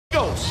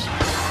Ghost.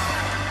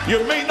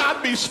 You may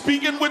not be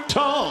speaking with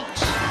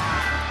tongues,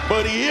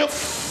 but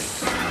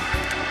if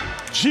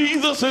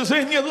Jesus is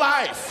in your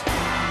life,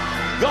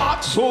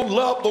 God so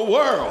loved the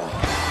world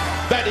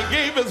that he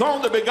gave his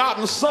only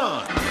begotten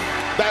Son,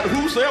 that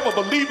whosoever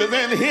believeth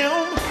in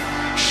him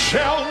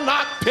shall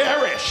not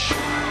perish.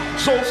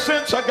 So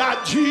since I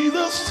got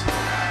Jesus,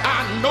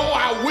 I know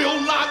I will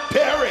not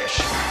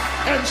perish.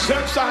 And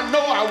since I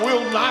know I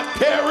will not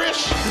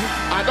perish,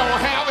 I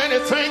don't have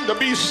anything to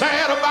be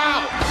sad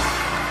about.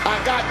 I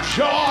got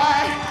joy,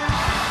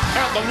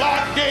 and the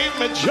Lord gave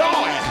me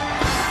joy,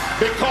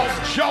 because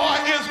joy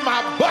is my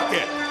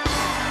bucket.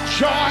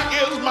 Joy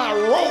is my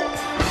rope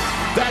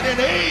that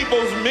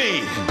enables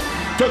me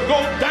to go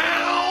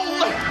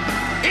down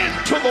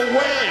into the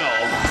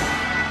well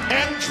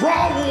and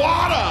draw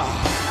water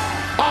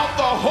of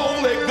the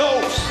Holy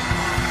Ghost.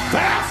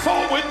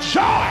 Therefore, with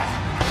joy,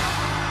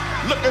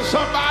 look at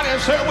somebody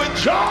and say, with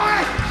joy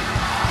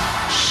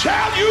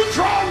shall you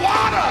draw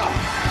water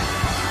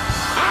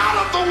out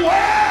of the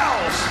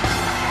wells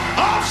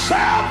of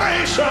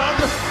salvation.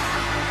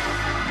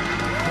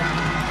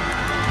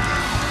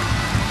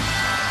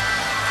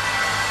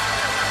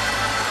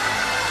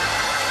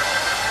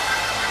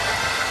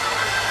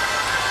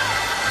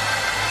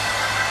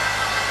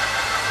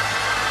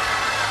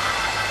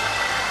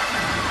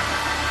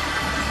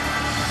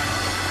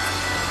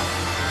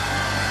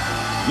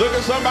 Look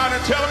at somebody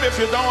and tell them, if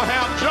you don't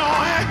have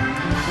joy,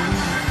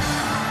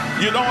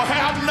 you don't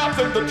have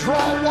nothing to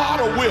draw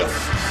water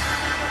with.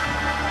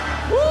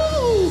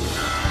 Woo!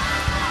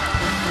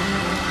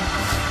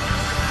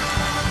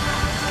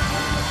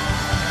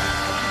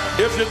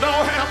 If you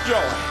don't have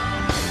joy,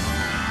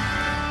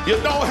 you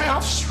don't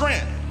have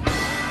strength.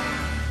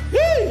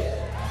 Yee!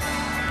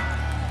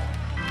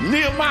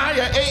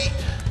 Nehemiah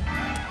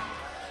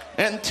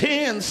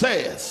 8:10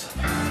 says,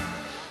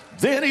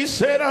 then he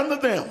said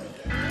unto them,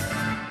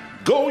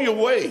 go your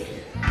way,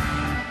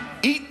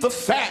 eat the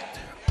fat,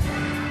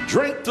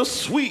 drink the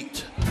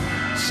sweet,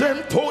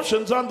 send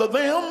portions unto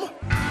them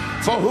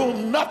for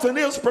whom nothing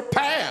is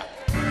prepared.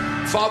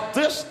 For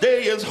this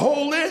day is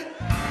holy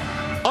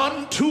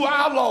unto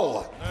our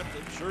Lord. Let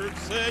the church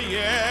say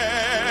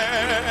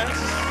yes.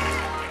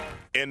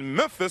 In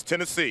Memphis,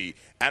 Tennessee,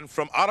 and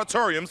from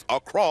auditoriums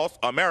across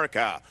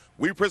America,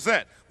 we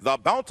present the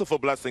Bountiful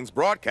Blessings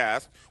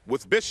broadcast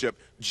with Bishop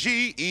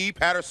G.E.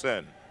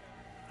 Patterson.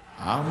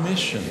 Our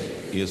mission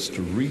is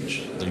to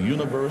reach the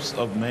universe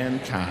of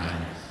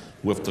mankind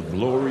with the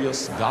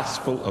glorious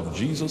gospel of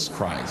Jesus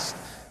Christ,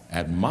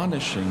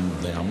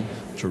 admonishing them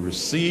to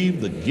receive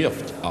the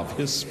gift of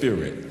his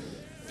Spirit,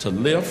 to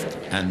lift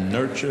and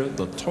nurture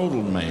the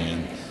total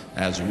man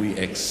as we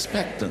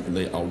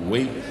expectantly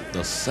await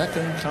the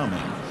second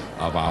coming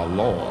of our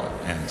Lord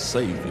and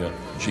Savior,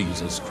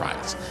 Jesus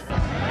Christ.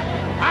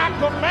 I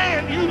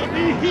command you to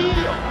be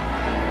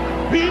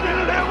healed, be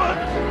delivered,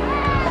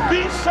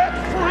 be set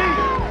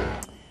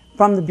free.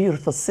 From the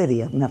beautiful city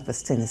of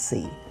Memphis,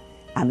 Tennessee,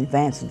 I'm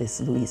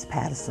Evangelist Louise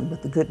Patterson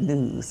with the good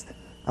news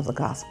of the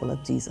gospel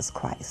of Jesus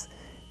Christ.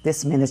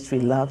 This ministry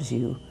loves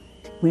you.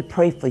 We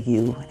pray for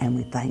you, and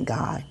we thank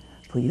God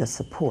for your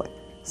support.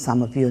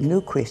 Some of you are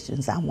new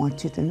Christians. I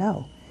want you to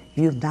know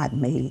you've not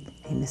made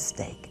a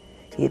mistake.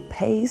 It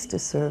pays to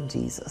serve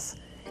Jesus.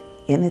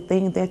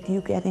 Anything that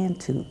you get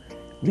into,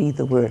 read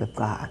the Word of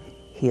God.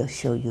 He'll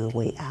show you the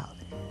way out.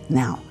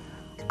 Now,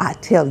 I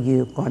tell you,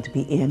 you're going to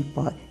be in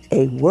for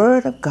a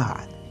Word of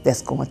God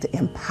that's going to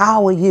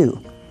empower you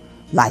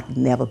like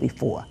never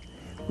before.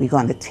 We're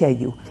going to tell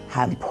you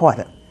how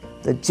important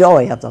the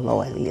joy of the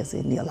Lord is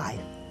in your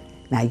life.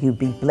 Now you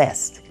be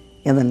blessed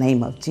in the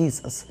name of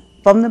Jesus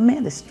from the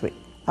ministry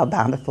of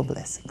Bountiful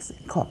Blessings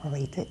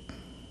Incorporated.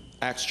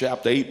 Acts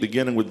chapter 8,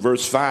 beginning with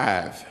verse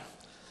 5.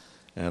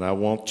 And I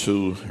want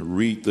to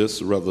read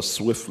this rather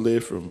swiftly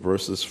from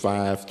verses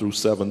 5 through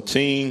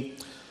 17.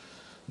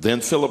 Then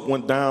Philip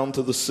went down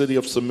to the city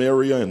of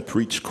Samaria and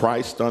preached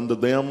Christ unto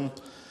them.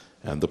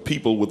 And the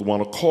people with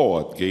one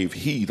accord gave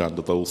heed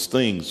unto those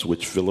things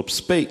which Philip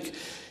spake,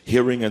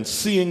 hearing and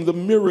seeing the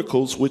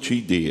miracles which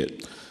he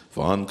did.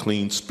 For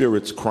unclean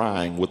spirits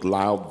crying with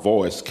loud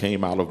voice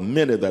came out of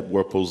many that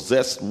were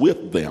possessed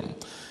with them,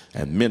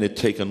 and many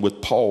taken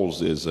with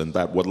palsies, and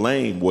that were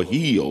lame were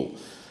healed.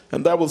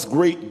 And there was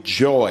great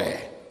joy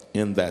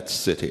in that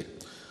city.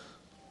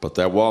 But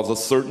there was a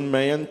certain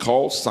man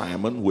called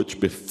Simon, which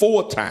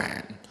before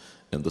time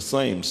in the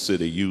same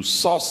city used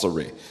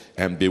sorcery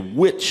and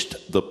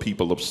bewitched the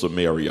people of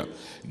Samaria,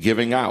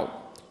 giving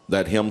out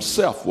that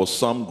himself was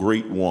some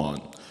great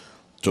one,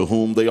 to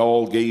whom they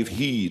all gave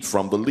heed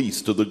from the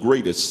least to the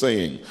greatest,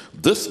 saying,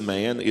 this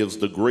man is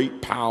the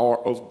great power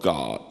of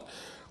God.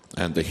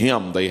 And to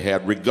him they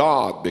had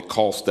regard,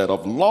 because that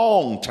of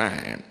long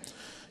time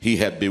he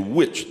had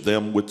bewitched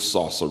them with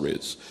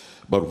sorceries.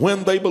 But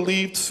when they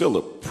believed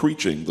Philip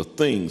preaching the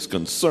things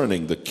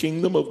concerning the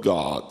kingdom of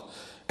God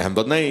and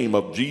the name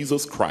of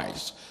Jesus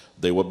Christ,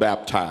 they were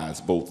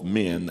baptized, both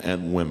men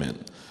and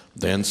women.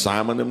 Then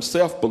Simon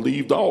himself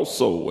believed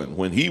also, and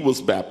when he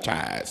was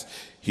baptized,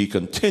 he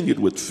continued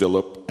with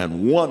Philip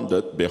and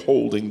wondered,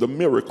 beholding the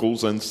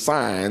miracles and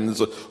signs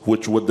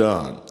which were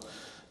done.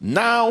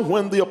 Now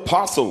when the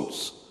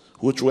apostles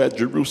which were at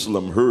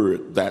Jerusalem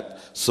heard that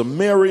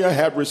Samaria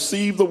had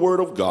received the word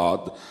of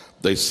God,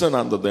 they sent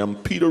unto them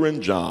Peter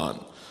and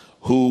John,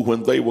 who,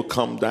 when they were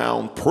come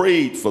down,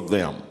 prayed for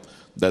them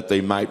that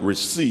they might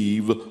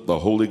receive the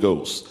Holy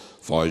Ghost.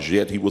 For as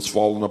yet he was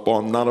fallen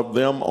upon none of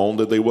them,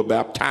 only they were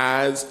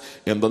baptized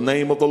in the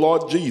name of the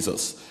Lord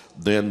Jesus.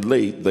 Then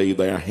laid they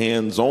their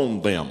hands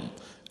on them,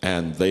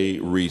 and they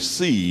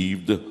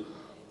received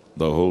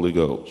the Holy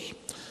Ghost.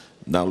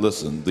 Now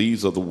listen,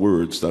 these are the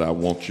words that I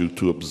want you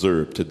to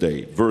observe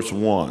today. Verse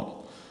 1,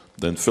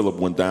 then Philip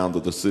went down to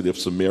the city of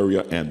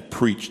Samaria and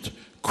preached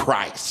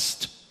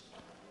Christ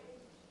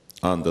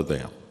unto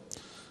them.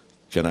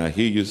 Can I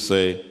hear you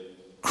say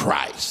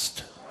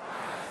Christ?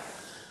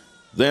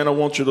 Then I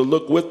want you to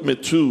look with me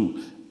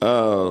to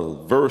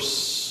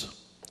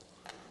verse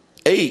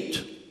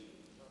 8.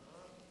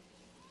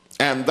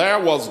 And there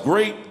was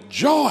great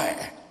joy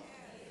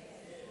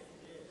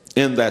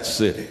in that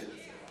city.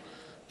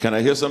 Can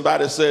I hear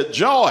somebody say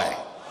joy?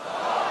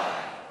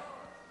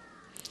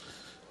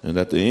 And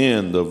at the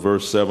end of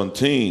verse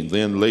 17,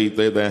 then laid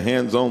they their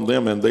hands on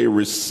them and they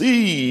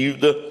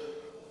received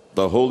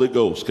the Holy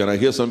Ghost. Can I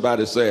hear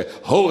somebody say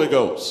Holy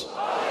Ghost?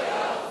 Holy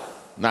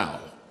Ghost. Now,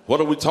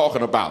 what are we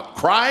talking about?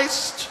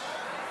 Christ,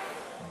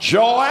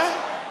 joy,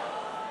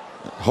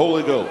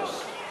 Holy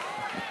Ghost.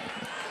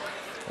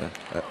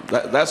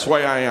 That's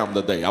where I am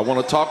today. I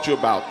want to talk to you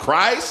about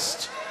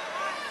Christ,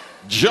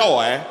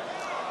 joy,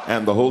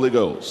 and the Holy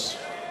Ghost.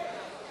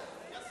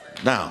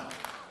 Now,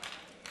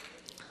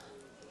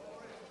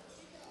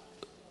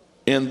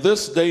 in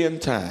this day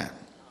and time,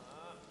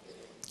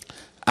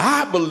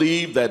 I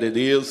believe that it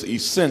is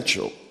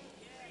essential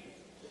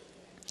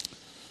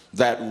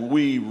that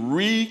we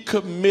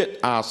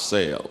recommit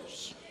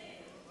ourselves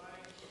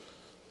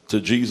to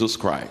Jesus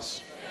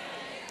Christ.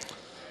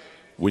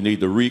 We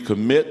need to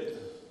recommit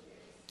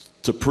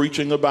to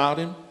preaching about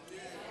him,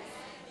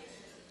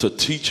 to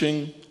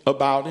teaching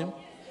about him,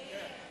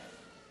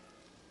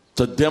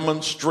 to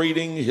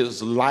demonstrating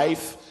his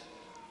life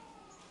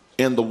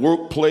in the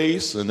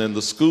workplace and in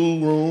the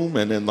schoolroom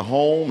and in the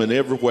home and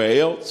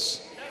everywhere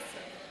else,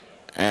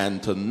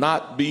 and to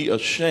not be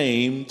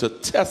ashamed to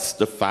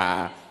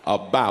testify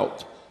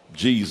about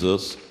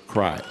Jesus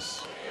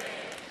Christ.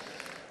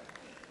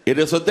 It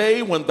is a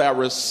day when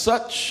there is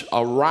such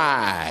a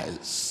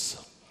rise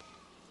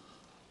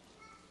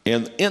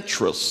in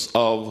interest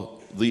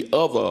of the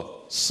other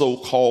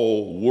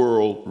so-called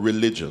world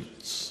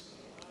religions.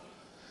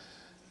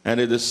 And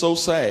it is so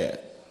sad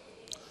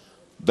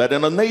that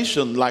in a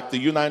nation like the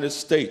United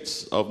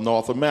States of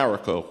North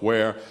America,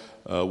 where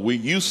we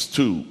used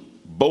to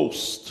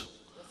boast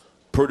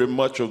pretty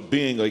much of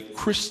being a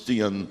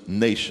Christian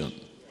nation,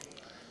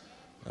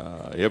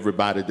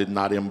 everybody did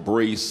not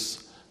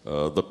embrace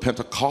the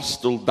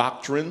Pentecostal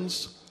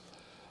doctrines,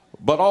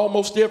 but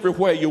almost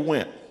everywhere you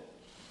went,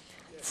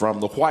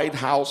 from the White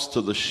House to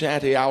the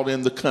shanty out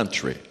in the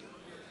country,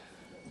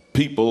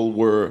 people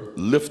were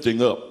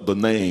lifting up the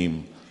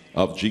name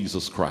of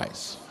Jesus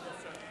Christ.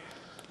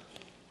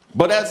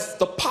 But as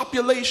the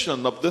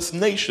population of this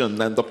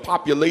nation and the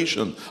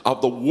population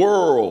of the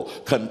world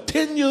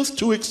continues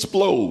to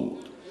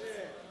explode,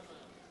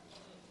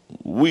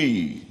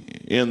 we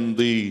in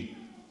the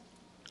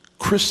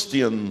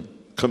Christian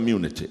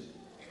community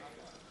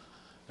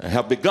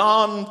have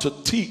begun to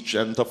teach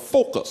and to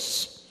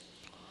focus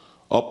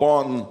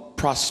upon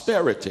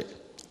prosperity,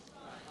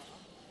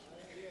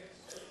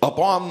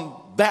 upon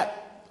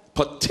that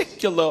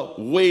particular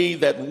way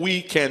that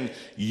we can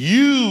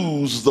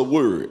use the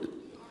word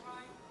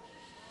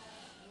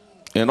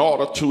in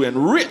order to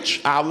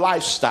enrich our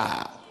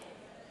lifestyle.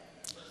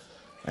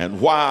 And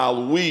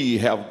while we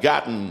have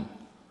gotten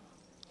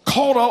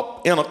caught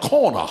up in a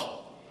corner,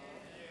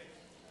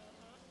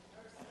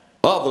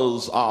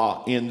 others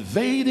are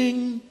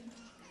invading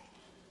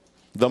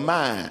the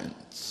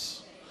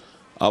minds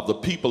of the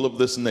people of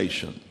this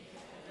nation.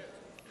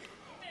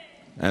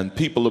 And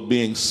people are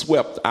being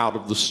swept out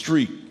of the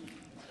street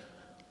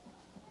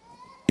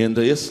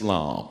into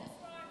Islam.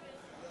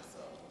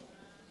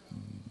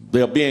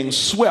 They're being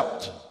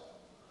swept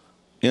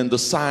into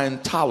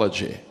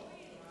Scientology.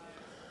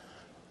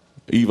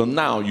 Even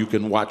now you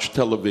can watch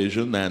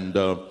television and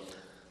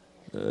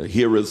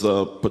here is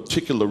a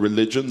particular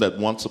religion that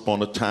once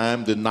upon a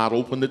time did not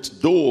open its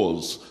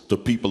doors to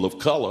people of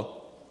color.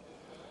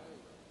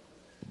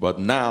 But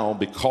now,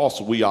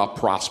 because we are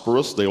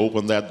prosperous, they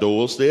open their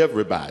doors to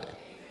everybody.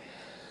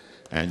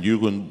 And you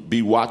can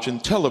be watching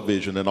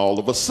television and all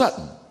of a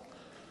sudden,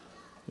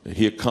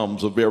 here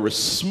comes a very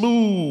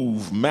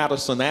smooth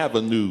Madison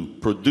Avenue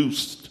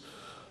produced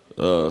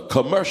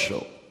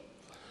commercial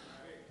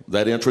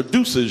that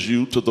introduces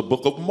you to the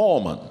Book of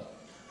Mormon,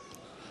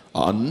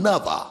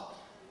 another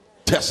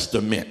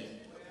testament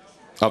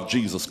of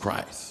Jesus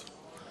Christ.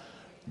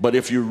 But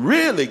if you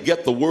really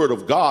get the word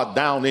of God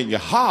down in your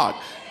heart,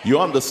 you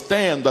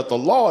understand that the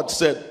Lord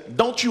said,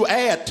 don't you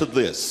add to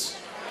this.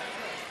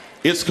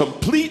 It's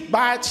complete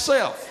by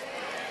itself.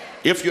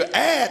 If you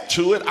add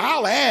to it,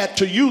 I'll add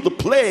to you the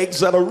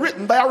plagues that are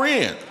written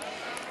therein.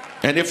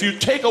 And if you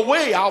take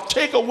away, I'll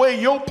take away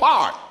your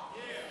part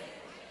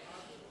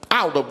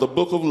out of the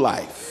book of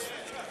life.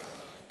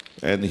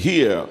 And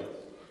here,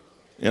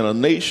 in a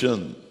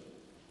nation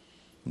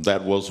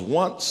that was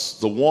once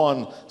the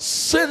one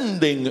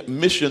sending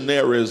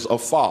missionaries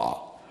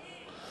afar,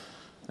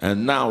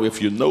 and now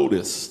if you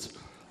noticed,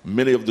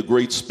 many of the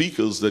great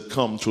speakers that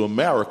come to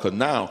America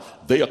now,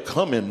 they are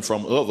coming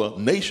from other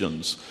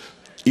nations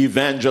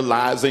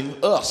evangelizing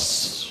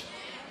us.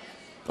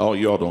 Oh,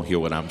 y'all don't hear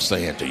what I'm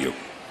saying to you.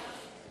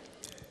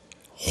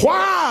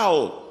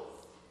 While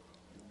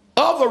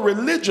other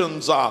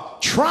religions are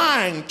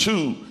trying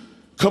to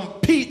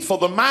compete for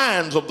the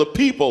minds of the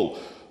people,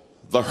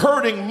 the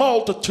hurting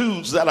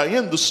multitudes that are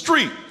in the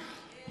street,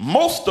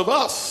 most of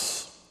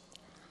us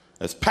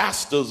as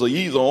pastors are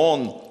either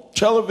on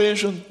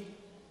television,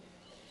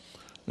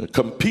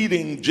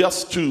 competing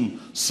just to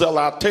sell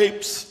our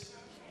tapes,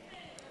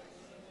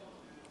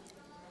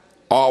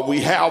 or we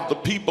have the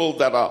people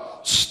that are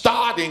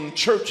starting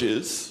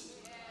churches,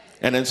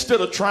 and instead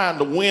of trying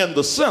to win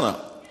the sinner,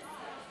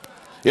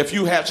 if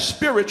you had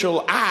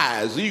spiritual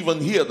eyes,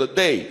 even here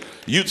today,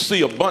 you'd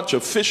see a bunch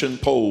of fishing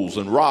poles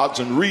and rods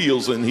and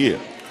reels in here.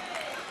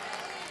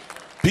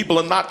 People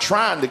are not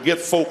trying to get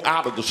folk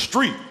out of the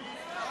street.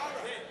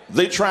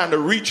 They're trying to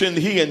reach in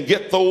here and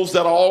get those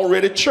that are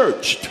already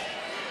churched.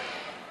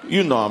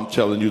 You know I'm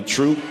telling you the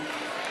truth.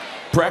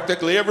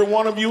 Practically every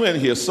one of you in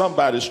here,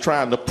 somebody's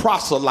trying to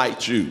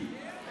proselyte you.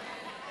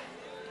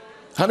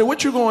 Honey,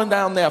 what you going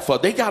down there for?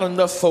 They got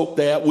enough folk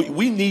there.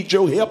 We need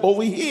your help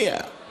over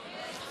here.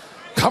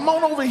 Come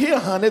on over here,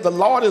 honey. The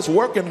Lord is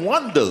working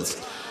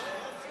wonders.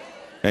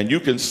 And you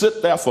can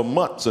sit there for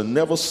months and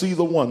never see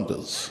the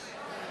wonders.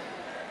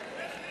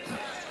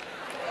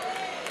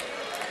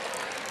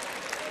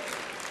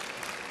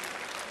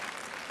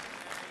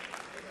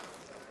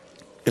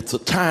 It's a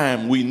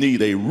time we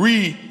need a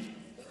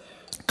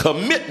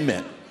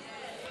recommitment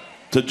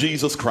to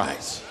Jesus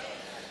Christ.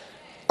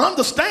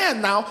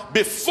 Understand now,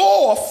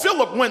 before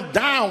Philip went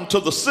down to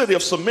the city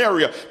of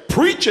Samaria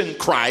preaching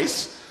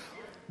Christ,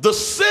 the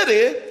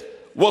city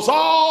was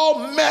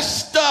all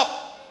messed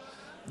up.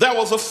 There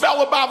was a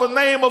fellow by the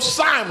name of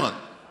Simon.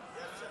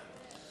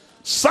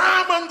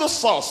 Simon the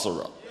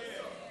sorcerer.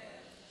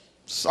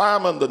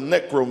 Simon the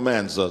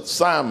necromancer.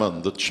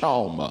 Simon the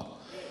charmer.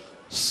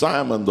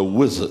 Simon the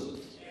wizard.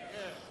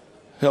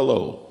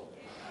 Hello.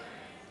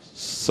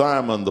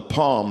 Simon the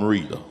palm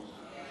reader.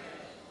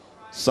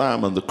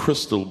 Simon the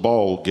crystal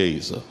ball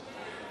gazer.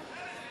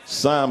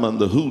 Simon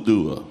the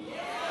hoodooer.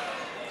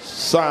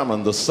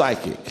 Simon the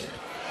psychic.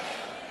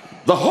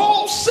 The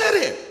whole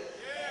city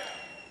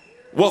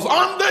was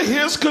under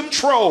his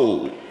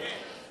control.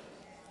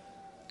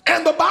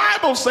 And the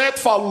Bible said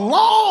for a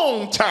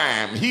long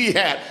time he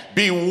had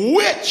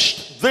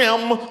bewitched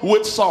them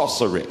with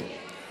sorcery.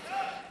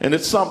 And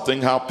it's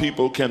something how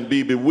people can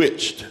be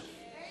bewitched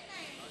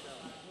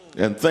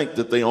and think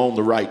that they're on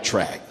the right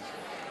track.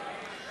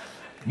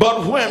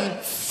 But when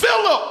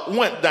Philip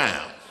went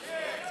down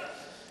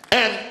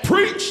and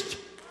preached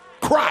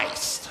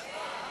Christ,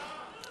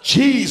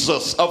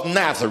 Jesus of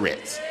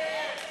Nazareth,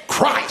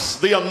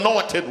 Christ the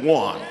anointed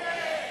one,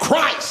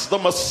 Christ the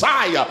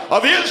Messiah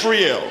of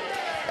Israel,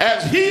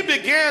 as he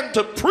began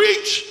to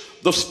preach,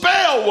 the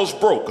spell was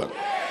broken.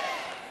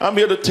 I'm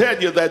here to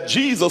tell you that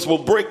Jesus will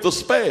break the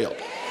spell.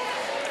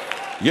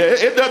 Yeah,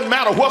 it doesn't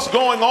matter what's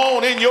going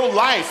on in your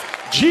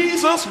life,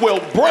 Jesus will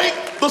break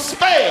the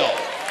spell.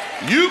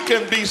 You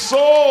can be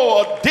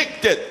so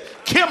addicted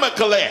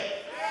chemically.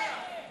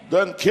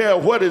 Doesn't care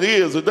what it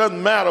is. It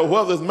doesn't matter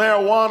whether it's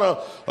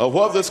marijuana or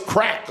whether it's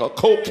crack or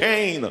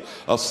cocaine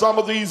or some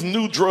of these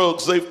new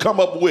drugs they've come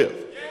up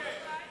with.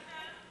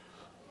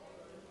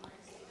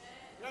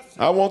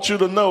 I want you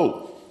to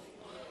know,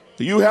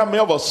 you haven't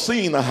ever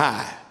seen a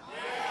high.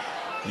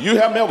 You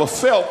haven't ever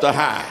felt a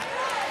high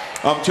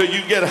until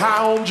you get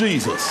high on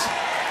Jesus.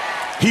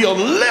 He'll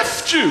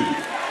lift you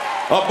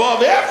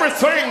above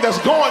everything that's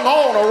going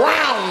on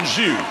around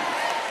you.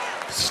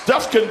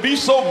 Stuff can be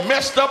so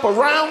messed up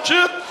around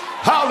you,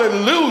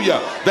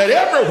 hallelujah, that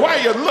everywhere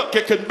you look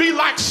it can be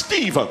like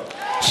Stephen.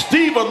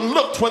 Stephen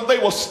looked when they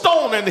were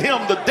stoning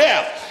him to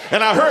death,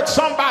 and I heard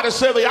somebody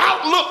say the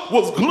outlook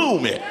was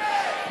gloomy,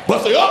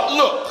 but the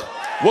outlook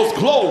was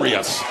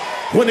glorious.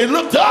 When he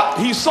looked up,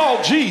 he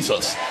saw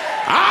Jesus.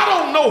 I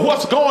don't know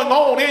what's going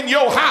on in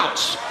your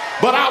house,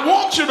 but I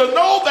want you to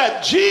know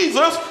that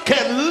Jesus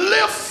can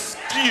lift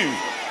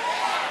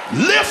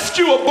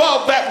you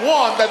above that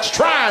one that's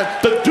trying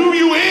to do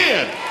you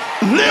in.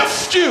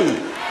 Lift you.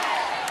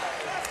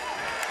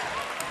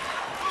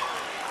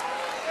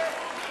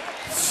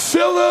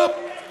 Philip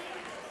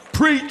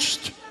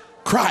preached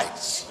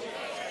Christ.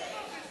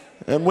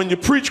 And when you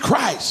preach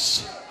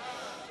Christ,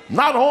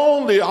 not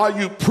only are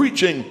you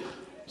preaching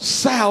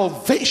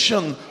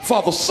salvation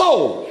for the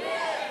soul,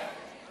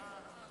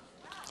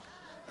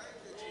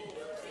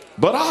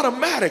 but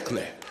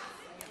automatically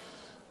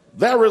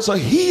there is a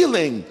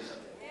healing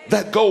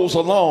that goes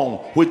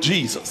along with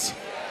Jesus.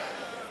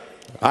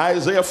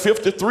 Isaiah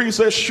 53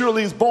 says,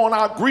 surely he's borne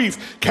our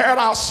grief, carried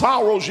our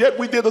sorrows, yet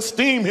we did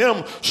esteem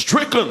him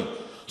stricken,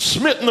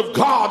 smitten of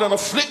God, and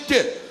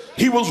afflicted.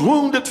 He was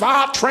wounded for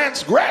our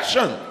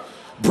transgression,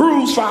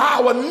 bruised for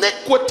our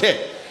iniquity.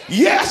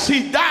 Yes,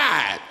 he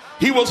died.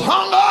 He was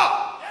hung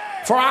up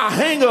for our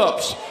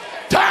hang-ups,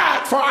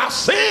 died for our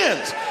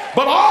sins,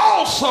 but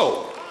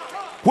also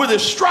with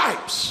his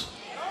stripes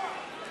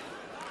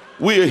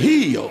we are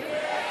healed.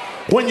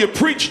 When you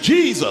preach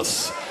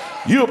Jesus,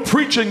 you're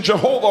preaching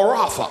Jehovah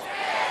Rapha.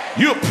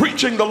 You're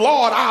preaching the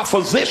Lord our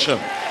physician.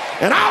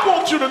 And I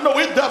want you to know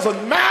it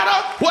doesn't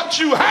matter what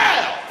you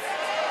have.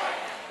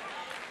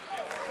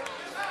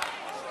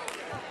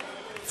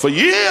 For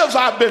years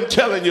I've been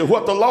telling you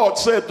what the Lord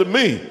said to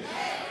me.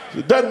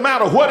 It doesn't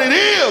matter what it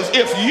is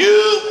if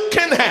you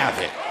can have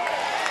it.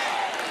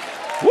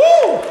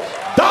 Woo!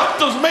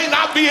 Doctors may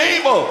not be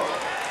able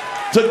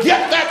to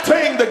get that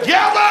thing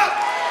together,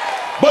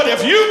 but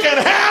if you can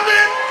have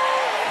it,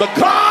 the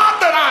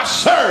God that I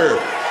serve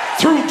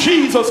through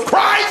Jesus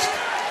Christ,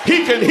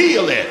 he can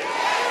heal it.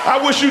 I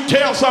wish you'd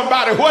tell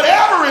somebody,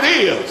 whatever it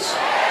is,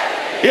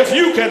 if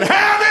you can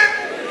have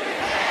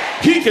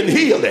it, he can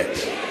heal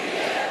it.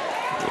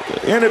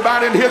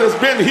 Anybody in here that's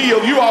been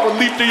healed, you ought to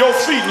leap to your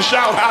feet and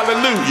shout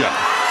hallelujah.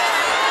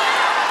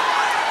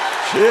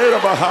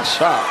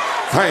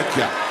 Thank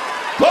you.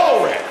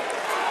 Glory.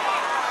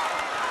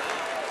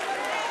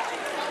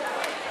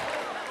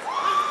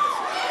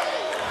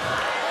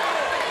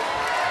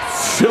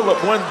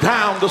 Philip went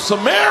down to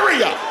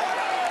Samaria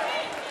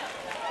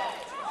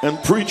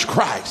and preached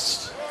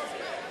Christ.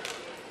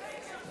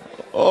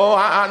 Oh,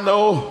 I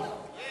know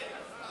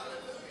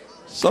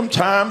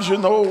sometimes, you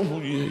know,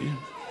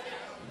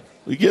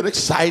 we get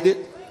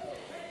excited.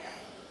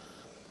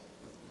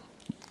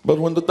 But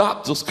when the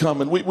doctors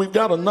come, and we've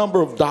got a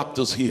number of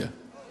doctors here.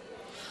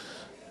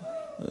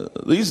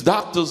 These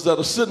doctors that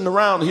are sitting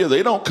around here,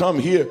 they don't come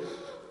here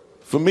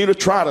for me to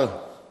try to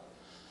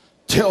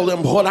tell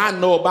them what I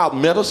know about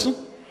medicine.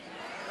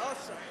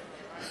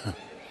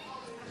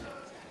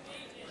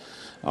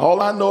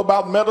 All I know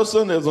about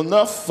medicine is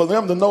enough for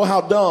them to know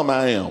how dumb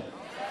I am.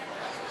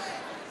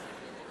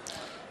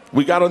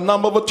 We got a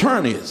number of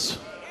attorneys.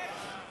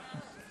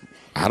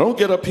 I don't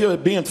get up here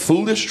being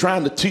foolish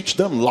trying to teach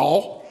them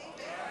law.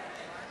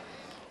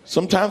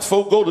 Sometimes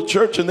folk go to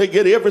church and they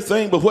get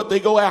everything but what they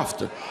go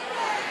after.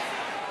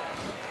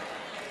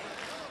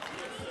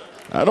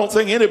 I don't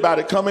think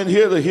anybody come in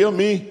here to hear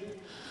me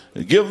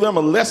give them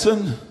a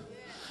lesson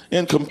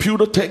in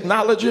computer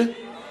technology.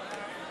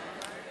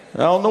 I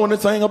don't know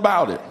anything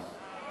about it,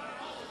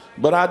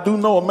 but I do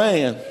know a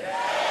man.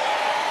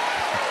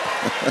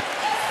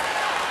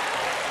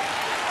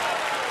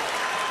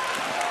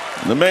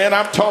 The man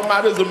I'm talking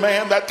about is a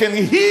man that can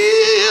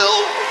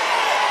heal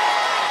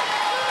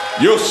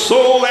your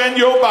soul and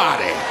your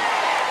body.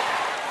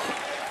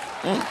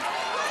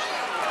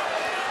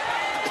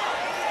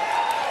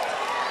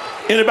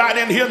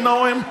 Anybody in here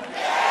know him?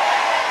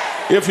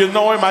 If you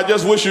know him, I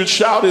just wish you'd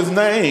shout his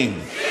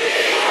name.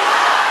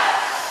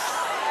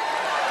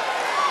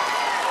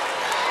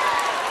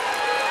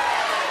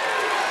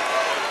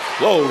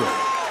 Glory.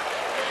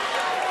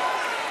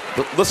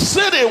 The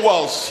city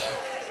was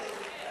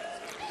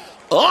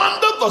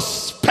under the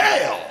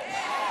spell,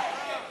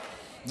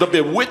 the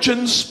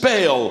bewitching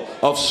spell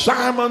of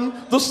Simon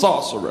the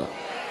sorcerer.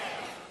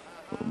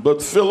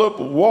 But Philip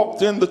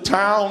walked into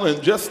town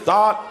and just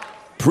started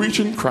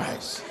preaching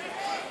Christ.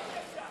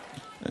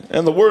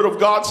 And the word of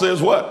God says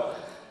what?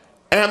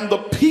 And the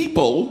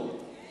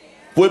people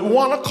with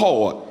one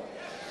accord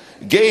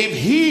gave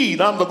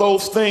heed unto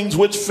those things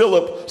which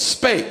Philip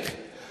spake.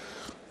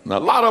 Now, a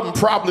lot of them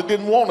probably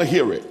didn't want to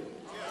hear it.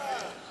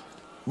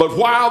 But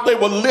while they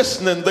were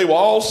listening, they were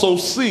also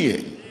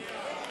seeing,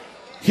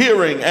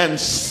 hearing and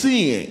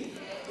seeing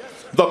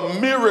the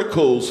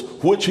miracles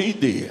which he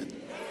did.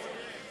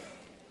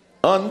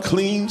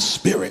 Unclean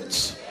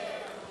spirits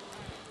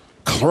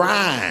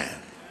crying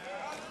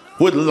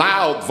with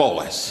loud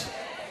voice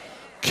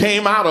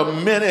came out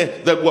of many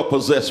that were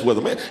possessed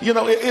with them. You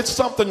know, it's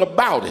something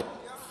about it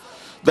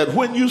that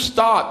when you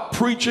start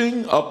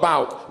preaching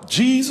about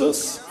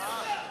Jesus,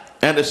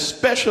 and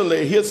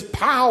especially his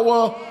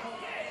power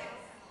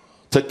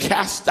to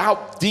cast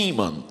out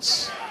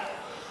demons.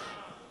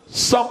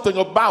 Something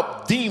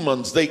about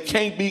demons, they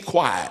can't be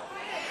quiet.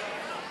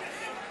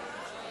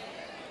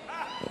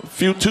 A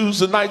few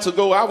Tuesday nights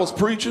ago, I was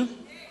preaching,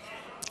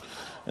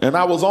 and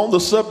I was on the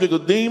subject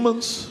of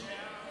demons.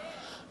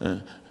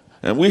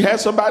 And we had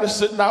somebody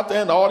sitting out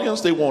there in the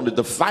audience. They wanted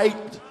to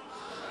fight,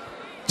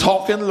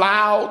 talking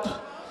loud.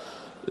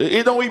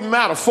 It don't even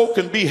matter. Folk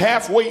can be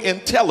halfway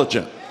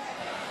intelligent.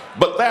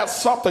 But there's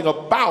something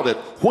about it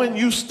when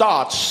you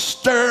start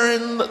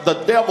stirring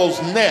the devil's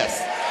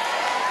nest.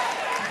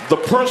 The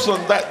person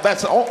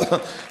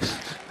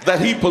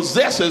that he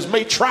possesses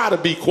may try to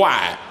be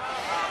quiet,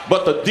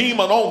 but the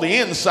demon on the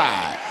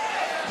inside.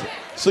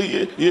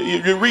 See,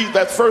 you read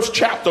that first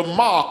chapter of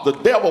Mark, the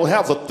devil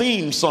has a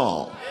theme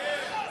song.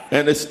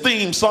 And his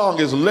theme song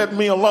is Let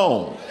Me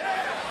Alone.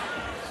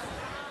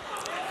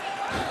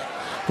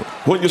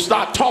 When you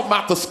start talking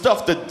about the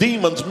stuff that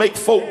demons make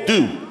folk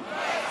do,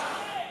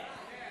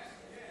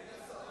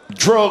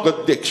 drug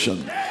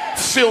addiction,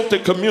 filthy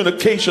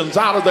communications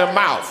out of their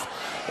mouth,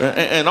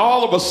 and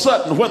all of a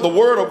sudden when the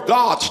word of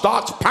God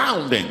starts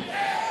pounding,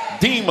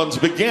 demons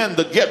begin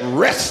to get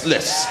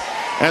restless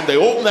and they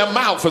open their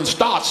mouth and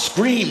start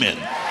screaming.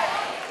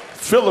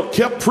 Philip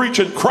kept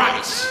preaching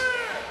Christ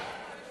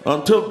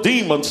until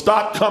demons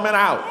start coming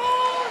out.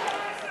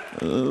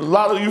 A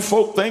lot of you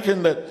folk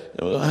thinking that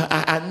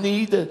I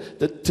need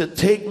to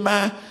take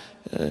my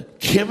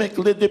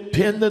chemically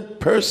dependent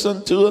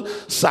person to a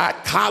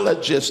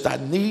psychologist. I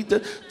need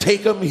to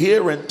take them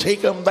here and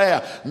take them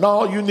there.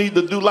 No, you need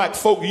to do like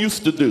folk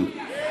used to do.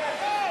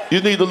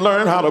 You need to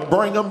learn how to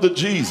bring them to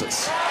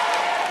Jesus.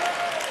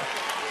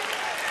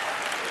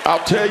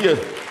 I'll tell you,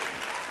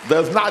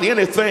 there's not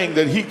anything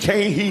that he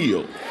can't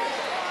heal.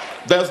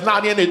 There's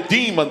not any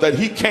demon that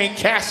he can't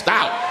cast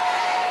out.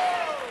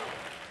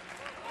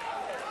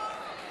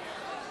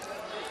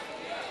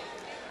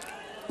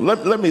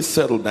 Let me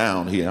settle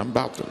down here. I'm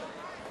about to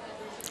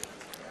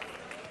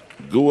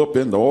go up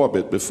into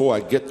orbit before I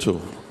get to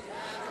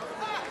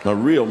the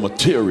real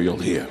material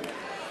here.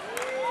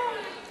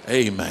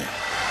 Amen.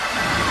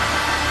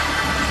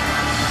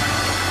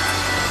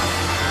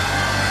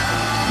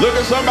 Look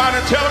at somebody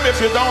and tell them,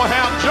 if you don't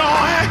have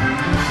joy,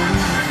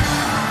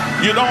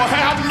 you don't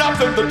have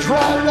nothing to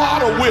draw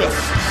water with.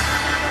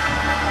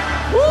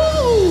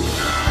 Woo!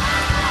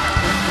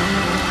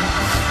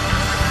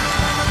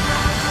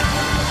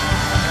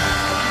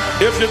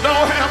 If you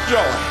don't have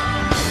joy,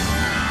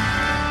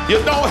 you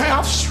don't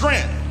have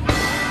strength.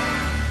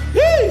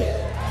 Yee.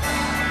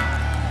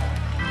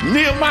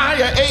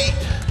 Nehemiah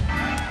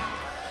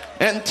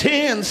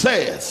 8:10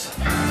 says,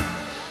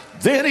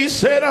 then he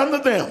said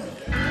unto them,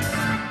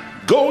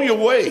 go your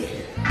way,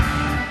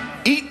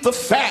 eat the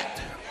fat,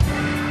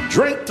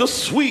 drink the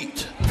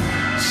sweet,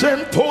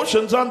 send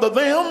portions unto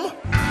them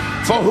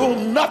for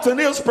whom nothing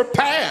is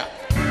prepared.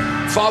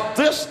 For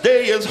this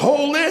day is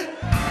holy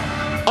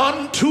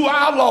unto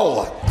our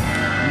Lord.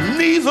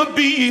 Neither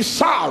be ye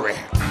sorry,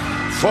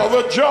 for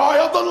the joy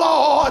of the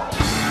Lord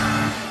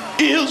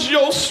is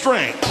your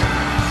strength.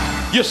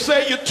 You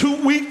say you're too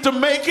weak to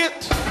make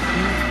it.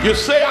 You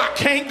say I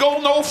can't go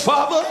no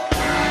further.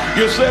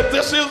 You said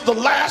this is the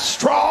last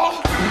straw.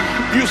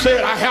 You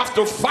said I have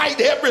to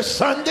fight every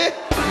Sunday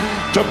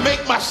to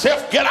make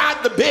myself get out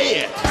of the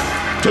bed,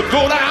 to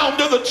go down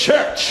to the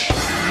church.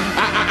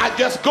 I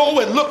just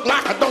go and look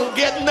like I don't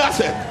get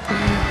nothing.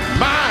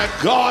 My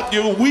God,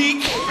 you're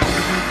weak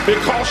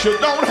because you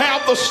don't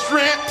have the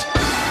strength.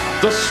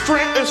 The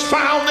strength is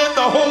found in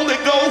the Holy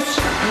Ghost.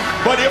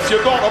 But if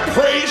you're going to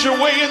praise your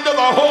way into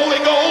the Holy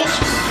Ghost,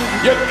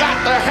 you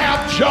got to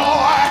have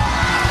joy.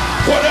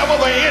 Whatever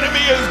the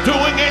enemy is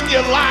doing in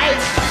your life,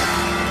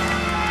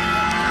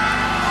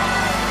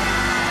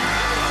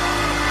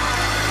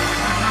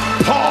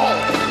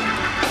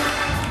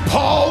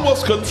 Paul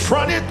was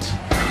confronted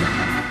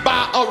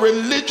by a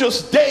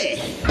religious day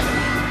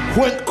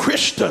when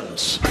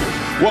Christians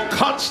were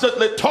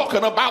constantly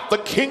talking about the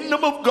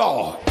kingdom of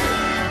God.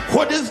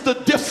 What is the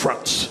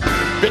difference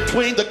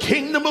between the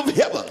kingdom of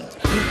heaven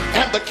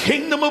and the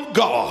kingdom of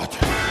God?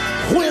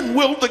 When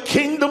will the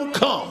kingdom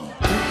come?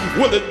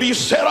 Will it be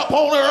set up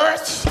on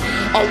earth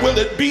or will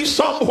it be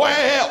somewhere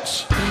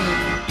else?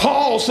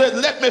 Paul said,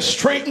 let me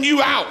straighten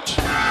you out.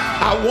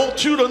 I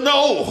want you to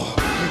know,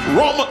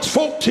 Romans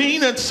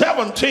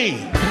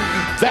 14:17,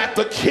 that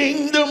the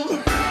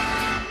kingdom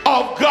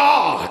of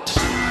God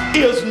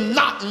is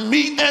not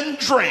meat and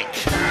drink.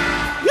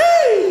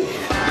 Yay!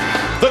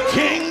 The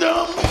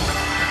kingdom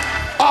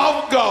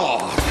of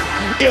God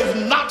is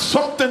not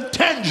something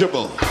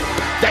tangible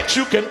that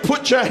you can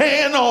put your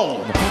hand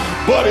on,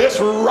 but it's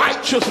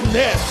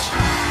righteousness,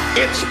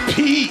 it's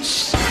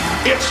peace,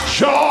 it's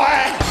joy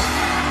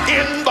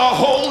in the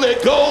Holy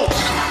Ghost.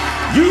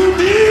 You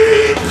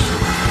need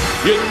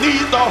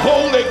the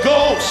Holy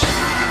Ghost.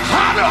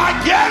 How do I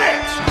get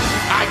it?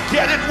 I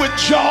get it with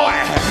joy.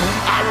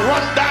 I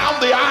run down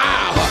the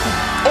aisle,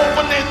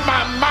 opening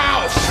my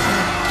mouth,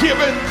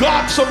 giving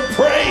God some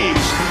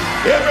praise.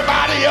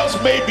 Everybody else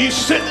may be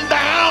sitting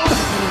down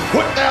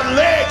with their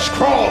legs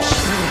crossed,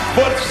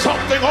 but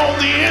something on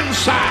the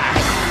inside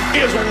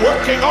is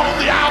working on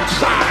the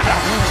outside.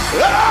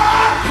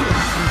 Ah!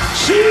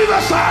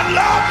 Jesus, I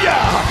love you.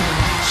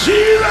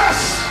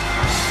 Jesus.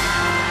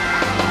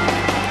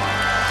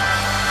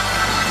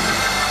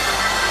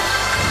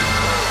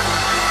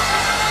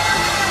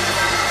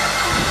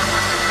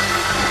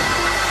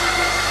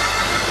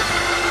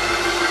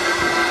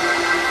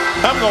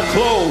 I'm going to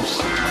close.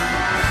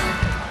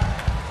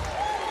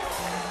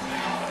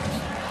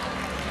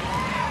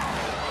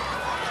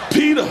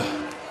 Peter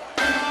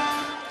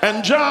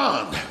and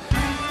John,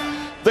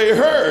 they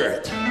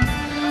heard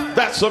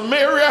that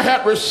Samaria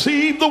had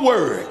received the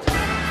word.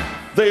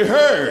 They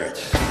heard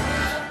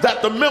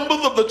that the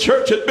members of the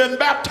church had been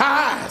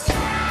baptized.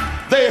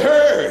 They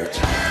heard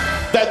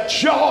that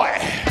joy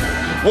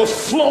was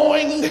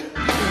flowing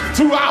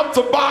throughout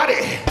the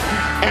body.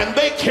 And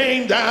they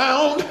came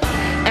down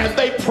and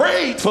they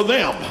prayed for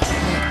them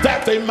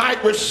that they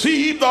might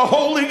receive the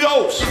Holy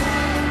Ghost.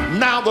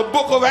 Now the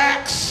book of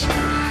Acts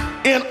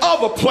in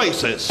other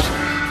places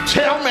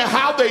tell me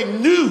how they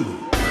knew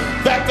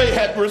that they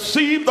had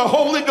received the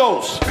Holy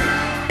Ghost.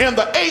 In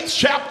the 8th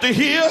chapter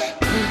here,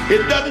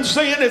 it doesn't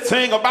say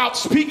anything about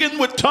speaking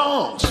with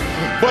tongues.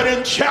 But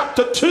in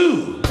chapter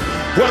 2,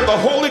 when the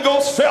Holy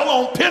Ghost fell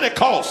on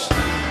Pentecost,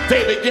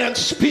 they began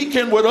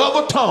speaking with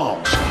other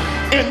tongues.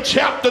 In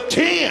chapter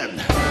 10,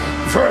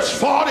 verse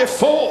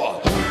 44,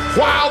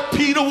 while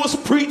Peter was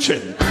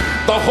preaching,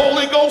 the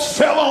Holy Ghost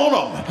fell on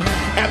them.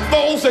 And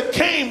those that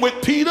came with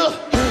Peter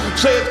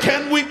said,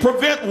 can we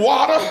prevent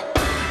water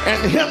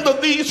and hinder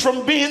these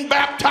from being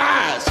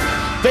baptized?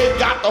 They've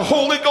got the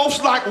Holy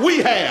Ghost like we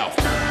have.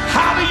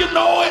 How do you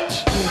know it?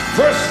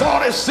 Verse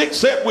 46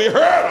 said we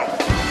heard them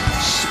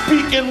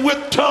speaking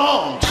with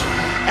tongues.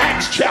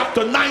 Acts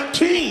chapter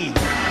 19,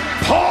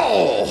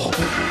 Paul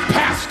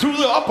passed through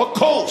the upper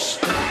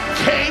coast,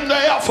 came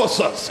to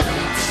Ephesus,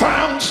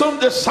 found some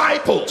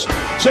disciples,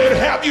 said,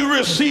 have you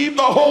received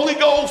the Holy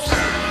Ghost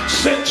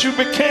since you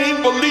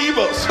became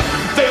believers?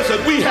 They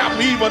said, we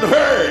haven't even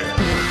heard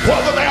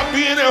whether there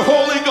be any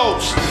Holy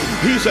Ghost.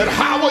 He said,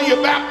 how were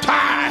you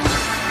baptized?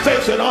 They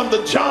said,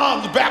 under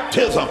John's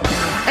baptism.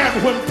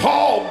 And when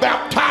Paul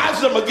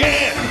baptized them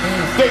again,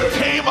 they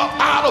came up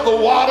out of the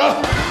water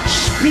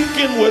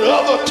speaking with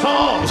other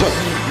tongues.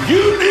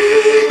 You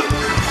need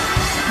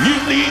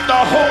the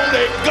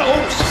Holy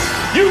Ghost.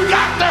 You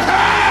got to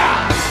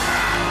have.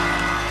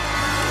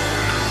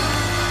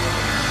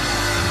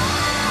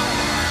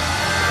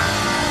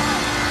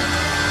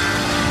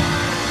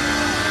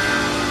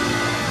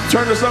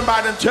 Turn to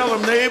somebody and tell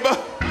them, neighbor,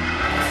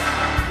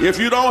 if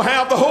you don't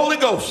have the Holy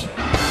Ghost,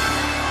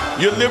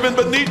 you're living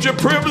beneath your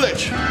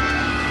privilege.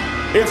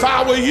 If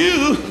I were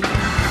you,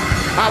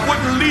 I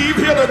wouldn't leave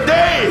here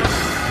today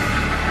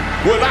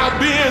without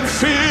being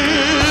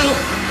filled.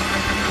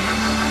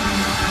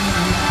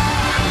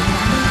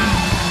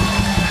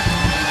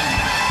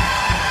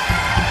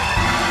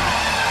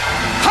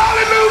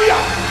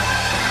 Hallelujah!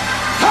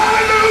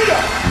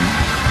 Hallelujah!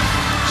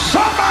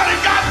 Somebody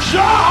got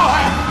joy.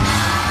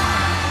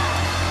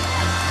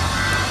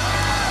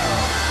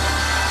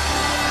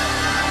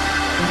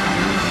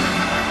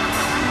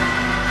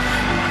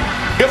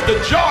 If the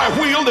joy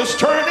wheel is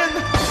turning,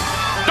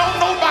 don't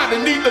nobody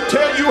need to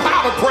tell you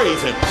how to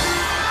praise him.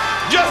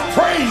 Just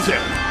praise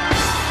him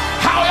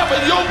however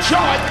your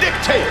joy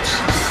dictates.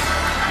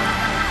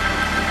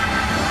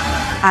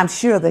 I'm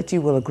sure that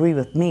you will agree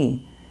with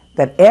me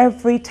that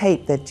every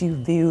tape that you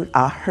viewed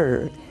or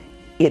heard,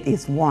 it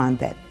is one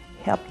that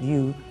helped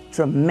you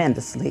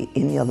tremendously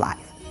in your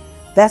life.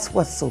 That's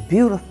what's so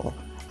beautiful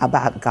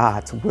about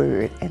God's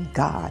word and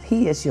God.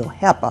 He is your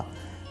helper.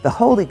 The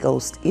Holy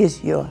Ghost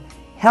is your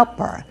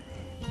helper.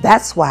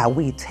 That's why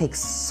we take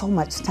so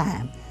much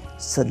time to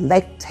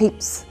select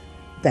tapes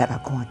that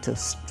are going to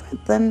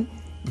strengthen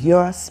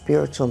your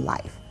spiritual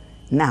life.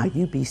 Now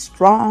you be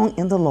strong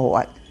in the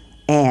Lord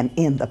and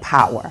in the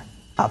power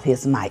of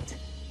his might,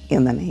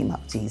 in the name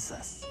of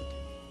Jesus.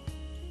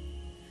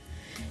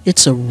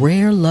 It's a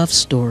rare love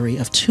story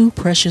of two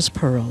precious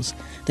pearls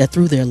that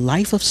through their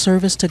life of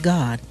service to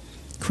God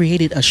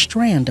created a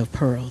strand of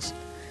pearls.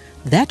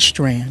 That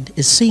strand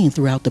is seen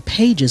throughout the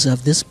pages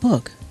of this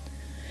book.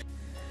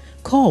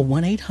 Call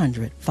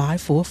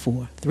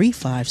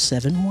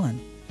 1-800-544-3571.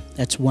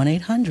 That's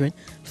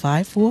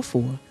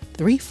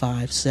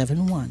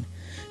 1-800-544-3571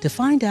 to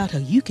find out how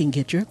you can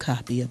get your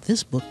copy of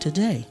this book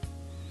today.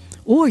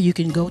 Or you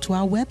can go to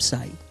our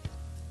website.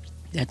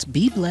 That's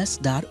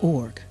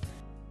beblessed.org.